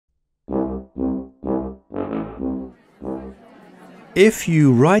If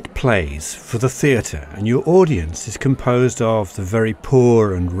you write plays for the theatre and your audience is composed of the very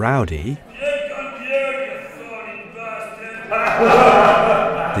poor and rowdy,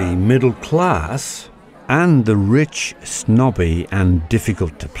 the middle class, and the rich, snobby and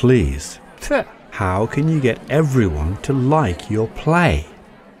difficult to please, how can you get everyone to like your play?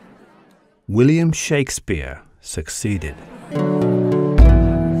 William Shakespeare succeeded.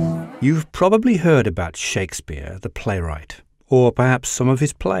 You've probably heard about Shakespeare, the playwright, or perhaps some of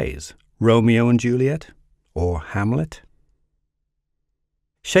his plays, Romeo and Juliet, or Hamlet.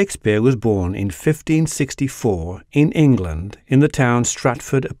 Shakespeare was born in 1564 in England in the town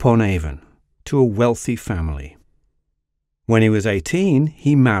Stratford-upon-Avon to a wealthy family. When he was 18,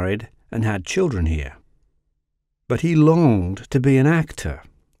 he married and had children here. But he longed to be an actor,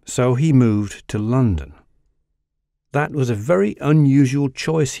 so he moved to London. That was a very unusual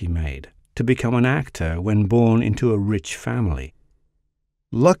choice he made, to become an actor when born into a rich family.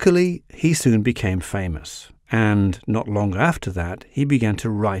 Luckily, he soon became famous, and not long after that, he began to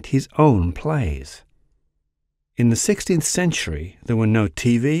write his own plays. In the 16th century, there were no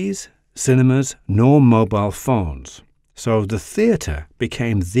TVs, cinemas, nor mobile phones, so the theatre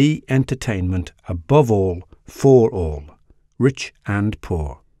became the entertainment above all, for all, rich and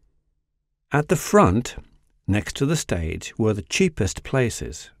poor. At the front, next to the stage, were the cheapest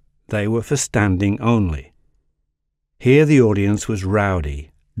places. They were for standing only. Here the audience was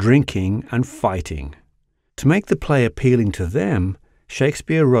rowdy, drinking and fighting. To make the play appealing to them,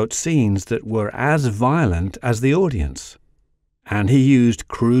 Shakespeare wrote scenes that were as violent as the audience. And he used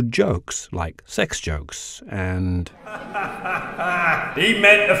crude jokes, like sex jokes, and... He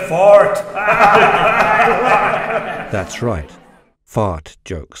meant a fart! That's right, fart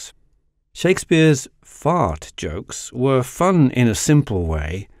jokes. Shakespeare's fart jokes were fun in a simple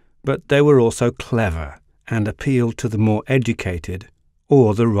way, but they were also clever and appealed to the more educated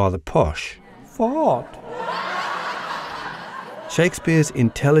or the rather posh. Fart! Shakespeare's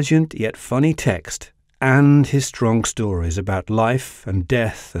intelligent yet funny text and his strong stories about life and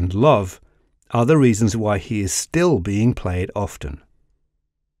death and love are the reasons why he is still being played often.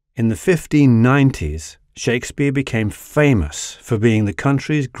 In the 1590s, Shakespeare became famous for being the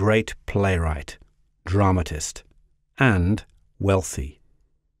country's great playwright, dramatist, and wealthy.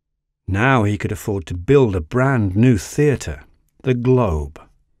 Now he could afford to build a brand new theatre, the Globe.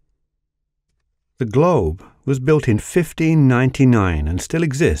 The Globe was built in 1599 and still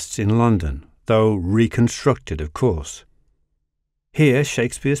exists in London, though reconstructed, of course. Here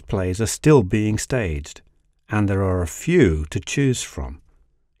Shakespeare's plays are still being staged, and there are a few to choose from.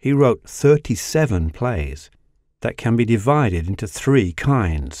 He wrote 37 plays that can be divided into three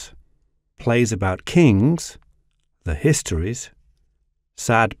kinds: plays about kings, the histories,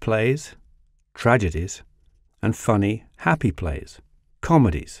 sad plays, tragedies, and funny, happy plays,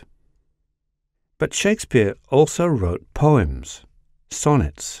 comedies. But Shakespeare also wrote poems,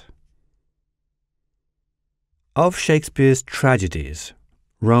 sonnets. Of Shakespeare's tragedies,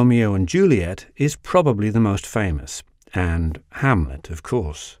 Romeo and Juliet is probably the most famous, and Hamlet, of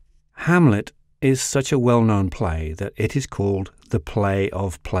course. Hamlet is such a well-known play that it is called the play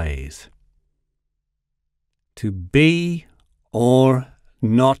of plays. To be or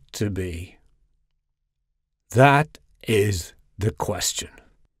not to be? That is the question.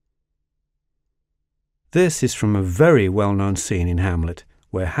 This is from a very well-known scene in Hamlet,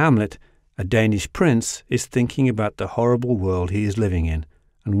 where Hamlet, a Danish prince, is thinking about the horrible world he is living in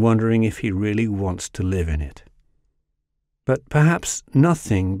and wondering if he really wants to live in it. But perhaps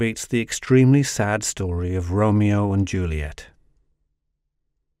nothing beats the extremely sad story of Romeo and Juliet.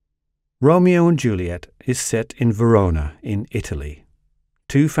 Romeo and Juliet is set in Verona, in Italy.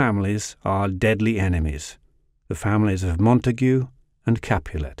 Two families are deadly enemies, the families of Montague and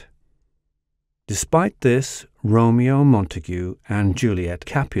Capulet. Despite this, Romeo Montague and Juliet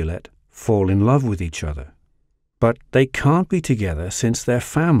Capulet fall in love with each other. But they can't be together since their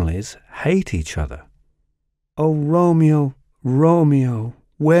families hate each other. O Romeo, Romeo,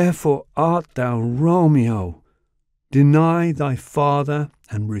 wherefore art thou Romeo? Deny thy father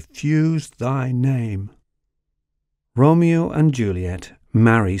and refuse thy name. Romeo and Juliet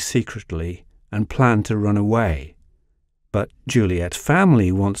marry secretly and plan to run away, but Juliet's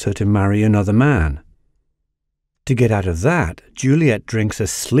family wants her to marry another man. To get out of that, Juliet drinks a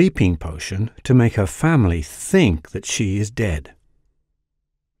sleeping potion to make her family think that she is dead.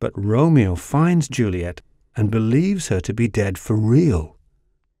 But Romeo finds Juliet and believes her to be dead for real.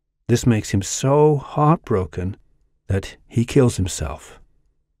 This makes him so heartbroken that he kills himself.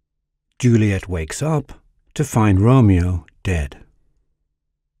 Juliet wakes up to find Romeo dead.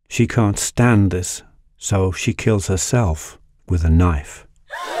 She can't stand this, so she kills herself with a knife.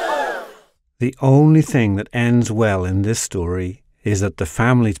 The only thing that ends well in this story is that the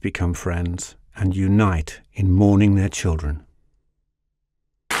families become friends and unite in mourning their children.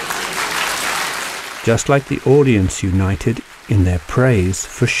 Just like the audience united in their praise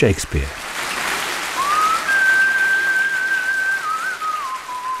for Shakespeare.